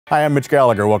Hi, I'm Mitch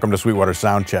Gallagher. Welcome to Sweetwater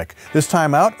Sound Check. This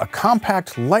time out, a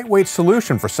compact, lightweight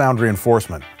solution for sound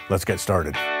reinforcement. Let's get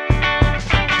started.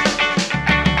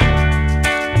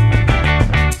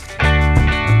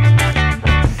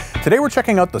 Today we're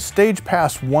checking out the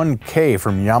STAGEPAS 1K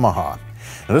from Yamaha.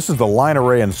 Now this is the line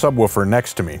array and subwoofer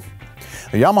next to me.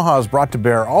 The Yamaha has brought to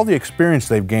bear all the experience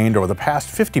they've gained over the past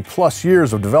 50+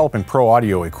 years of developing pro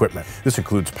audio equipment. This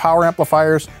includes power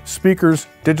amplifiers, speakers,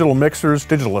 digital mixers,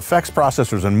 digital effects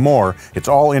processors, and more. It's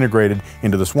all integrated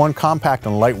into this one compact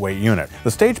and lightweight unit. The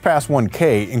STAGEPAS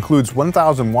 1K includes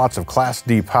 1,000 watts of Class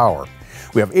D power.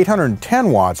 We have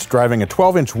 810 watts driving a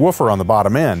 12-inch woofer on the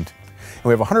bottom end, and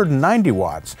we have 190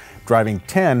 watts driving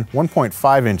 10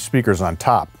 1.5-inch speakers on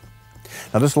top.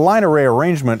 Now this line array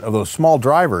arrangement of those small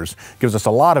drivers gives us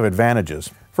a lot of advantages.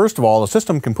 First of all, the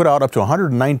system can put out up to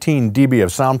 119 dB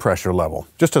of sound pressure level.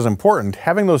 Just as important,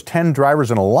 having those 10 drivers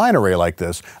in a line array like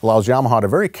this allows Yamaha to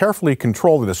very carefully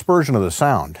control the dispersion of the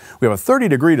sound. We have a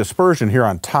 30-degree dispersion here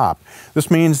on top.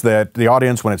 This means that the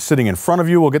audience, when it's sitting in front of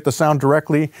you, will get the sound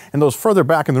directly, and those further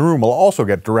back in the room will also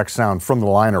get direct sound from the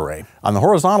line array. On the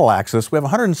horizontal axis, we have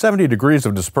 170 degrees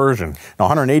of dispersion. Now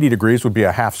 180 degrees would be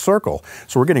a half circle,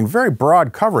 so we're getting very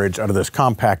broad coverage out of this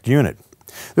compact unit.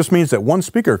 This means that one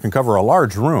speaker can cover a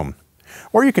large room.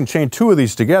 Or you can chain two of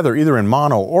these together either in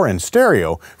mono or in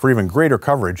stereo for even greater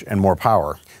coverage and more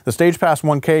power. The STAGEPAS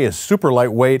 1K is super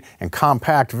lightweight and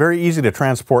compact, very easy to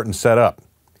transport and set up.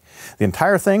 The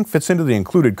entire thing fits into the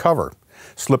included cover.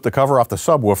 Slip the cover off the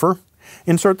subwoofer,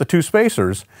 insert the two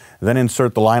spacers, then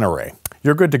insert the line array.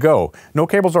 You're good to go. No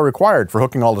cables are required for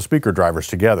hooking all the speaker drivers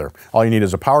together. All you need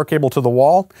is a power cable to the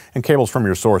wall and cables from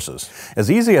your sources.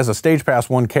 As easy as a STAGEPAS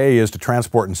 1K is to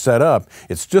transport and set up,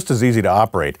 it's just as easy to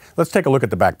operate. Let's take a look at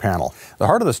the back panel. The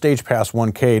heart of the STAGEPAS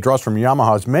 1K draws from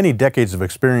Yamaha's many decades of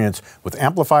experience with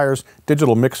amplifiers,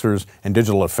 digital mixers, and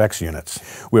digital effects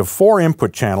units. We have 4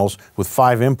 input channels with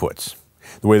 5 inputs.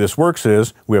 The way this works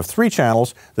is we have 3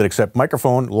 channels that accept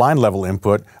microphone line level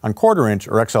input on 1/4-inch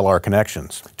or XLR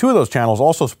connections. 2 of those channels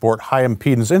also support high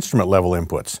impedance instrument level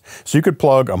inputs. So you could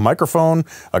plug a microphone,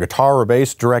 a guitar or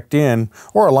bass direct in,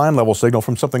 or a line level signal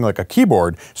from something like a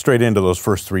keyboard straight into those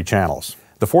first 3 channels.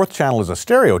 The 4th channel is a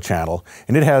stereo channel,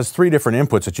 and it has 3 different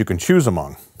inputs that you can choose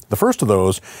among. The first of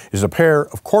those is a pair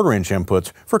of 1/4-inch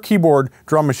inputs for keyboard,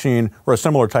 drum machine, or a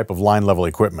similar type of line level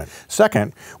equipment.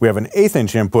 Second, we have an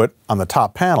 1/8-inch input on the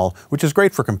top panel, which is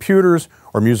great for computers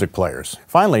or music players.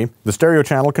 Finally, the stereo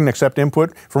channel can accept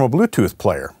input from a Bluetooth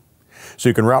player. So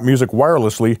you can route music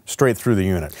wirelessly straight through the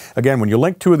unit. Again, when you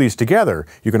link 2 of these together,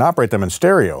 you can operate them in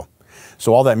stereo.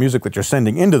 So all that music that you're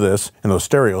sending into this and those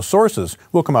stereo sources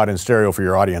will come out in stereo for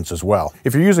your audience as well.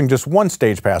 If you're using just one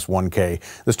STAGEPAS 1K,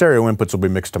 the stereo inputs will be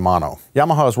mixed to mono.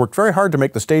 Yamaha has worked very hard to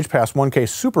make the STAGEPAS 1K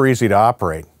super easy to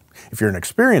operate. If you're an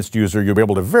experienced user, you'll be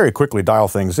able to very quickly dial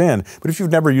things in, but if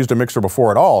you've never used a mixer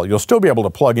before at all, you'll still be able to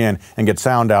plug in and get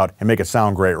sound out and make it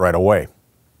sound great right away.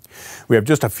 We have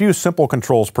just a few simple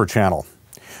controls per channel.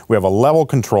 We have a level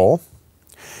control,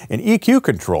 an EQ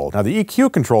control. Now the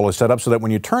EQ control is set up so that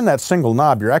when you turn that single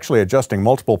knob, you're actually adjusting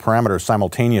multiple parameters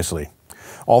simultaneously.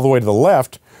 All the way to the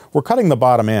left, we're cutting the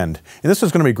bottom end. And this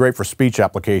is going to be great for speech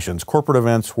applications, corporate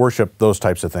events, worship, those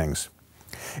types of things.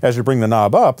 As you bring the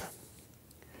knob up,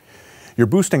 you're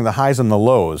boosting the highs and the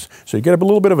lows. So you get a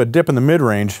little bit of a dip in the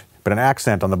mid-range, but an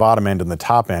accent on the bottom end and the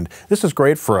top end. This is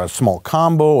great for a small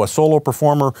combo, a solo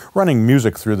performer, running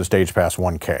music through the STAGEPAS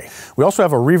 1K. We also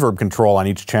have a reverb control on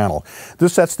each channel.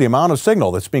 This sets the amount of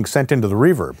signal that's being sent into the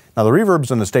reverb. Now the reverbs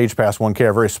in the STAGEPAS 1K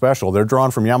are very special. They're drawn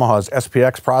from Yamaha's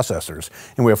SPX processors,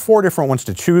 and we have 4 different ones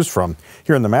to choose from.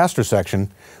 Here in the master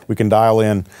section, we can dial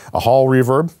in a hall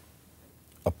reverb,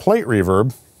 a plate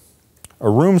reverb, a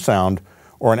room sound,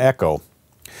 or an echo.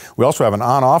 We also have an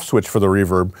on-off switch for the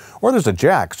reverb, or there's a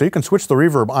jack, so you can switch the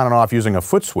reverb on and off using a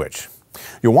foot switch.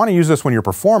 You'll want to use this when you're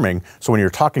performing, so when you're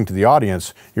talking to the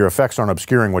audience, your effects aren't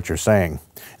obscuring what you're saying.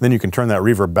 And then you can turn that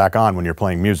reverb back on when you're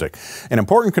playing music. An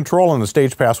important control on the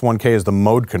STAGEPAS 1K is the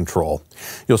mode control.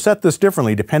 You'll set this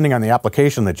differently depending on the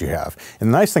application that you have. And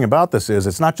the nice thing about this is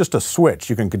it's not just a switch.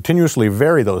 You can continuously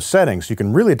vary those settings. You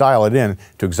can really dial it in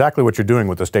to exactly what you're doing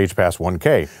with the STAGEPAS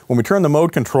 1K. When we turn the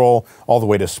mode control all the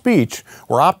way to speech,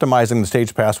 we're optimizing the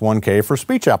STAGEPAS 1K for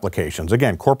speech applications.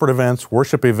 Again, corporate events,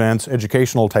 worship events,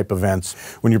 educational type events.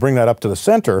 When you bring that up to the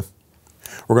center,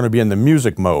 we're going to be in the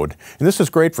music mode. And this is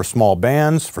great for small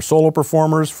bands, for solo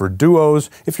performers, for duos,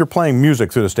 if you're playing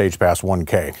music through the STAGEPAS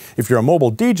 1K. If you're a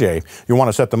mobile DJ, you want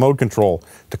to set the mode control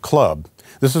to club.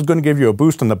 This is going to give you a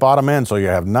boost on the bottom end so you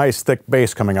have nice thick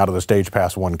bass coming out of the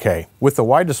STAGEPAS 1K. With the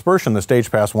wide dispersion the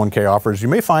STAGEPAS 1K offers, you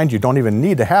may find you don't even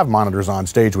need to have monitors on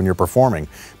stage when you're performing.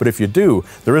 But if you do,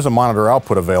 there is a monitor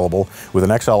output available with an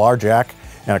XLR jack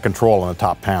and a control on the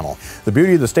top panel. The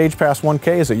beauty of the STAGEPAS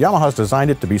 1K is that Yamaha's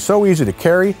designed it to be so easy to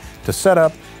carry, to set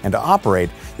up, and to operate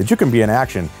that you can be in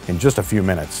action in just a few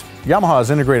minutes. Yamaha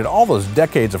has integrated all those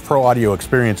decades of pro audio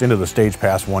experience into the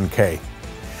STAGEPAS 1K.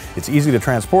 It's easy to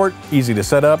transport, easy to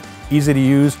set up, easy to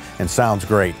use, and sounds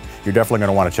great. You're definitely going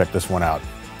to want to check this one out.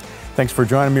 Thanks for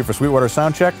joining me for Sweetwater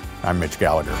Soundcheck. I'm Mitch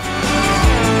Gallagher.